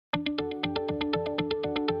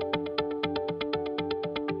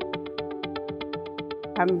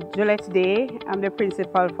I'm Juliet Day. I'm the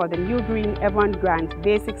principal for the New Green Evan Grant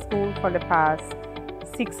Basic School for the past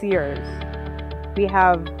 6 years. We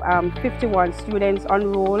have 51 students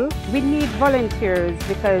on roll. We need volunteers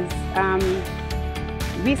because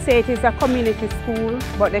we say it is a community school,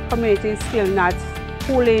 but the community is still not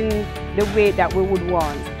pulling the weight that we would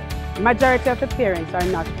want. Majority of the parents are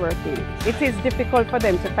not working. It is difficult for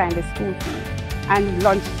them to find the school fee and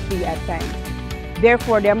lunch fee at times.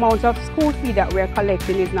 Therefore, the amount of school fee that we are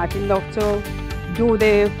collecting is not enough to do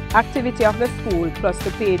the activity of the school, plus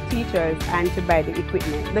to pay teachers and to buy the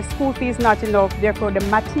equipment. The school fee is not enough, therefore the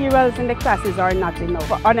materials in the classes are not enough.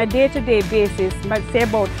 But on a day-to-day basis, I'd say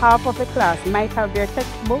about half of the class might have their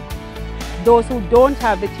textbook. Those who don't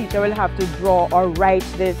have, the teacher will have to draw or write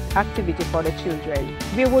the activity for the children.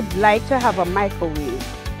 We would like to have a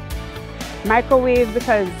microwave. Microwave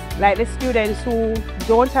because, like the students who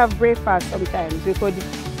don't have breakfast sometimes, we could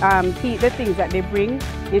heat the things that they bring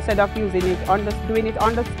instead of using it doing it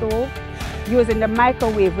on the stove. Using the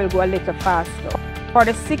microwave will go a little faster. For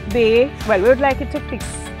the sick bay, well, we would like it to fix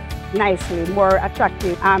nicely, more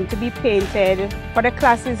attractive, to be painted. For the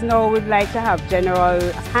classes now, we'd like to have general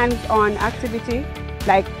hands-on activity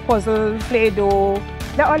like puzzles, play-doh,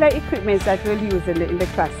 the other equipment that we'll use in the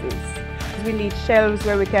classes. We need shelves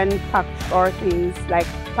where we can pack our things, like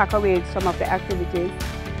pack away some of the activities.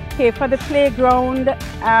 Okay, for the playground,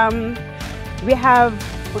 we have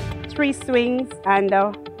 3 swings and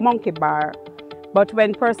a monkey bar. But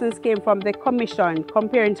when persons came from the commission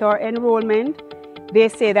comparing to our enrollment, they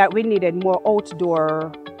say that we needed more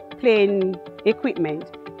outdoor playing equipment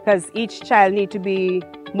because each child needs to be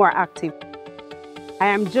more active. I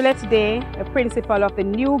am Juliet Day, the principal of the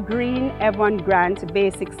New Green Evan Grant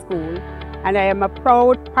Basic School, and I am a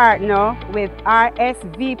proud partner with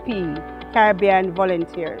RSVP Caribbean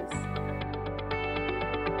Volunteers.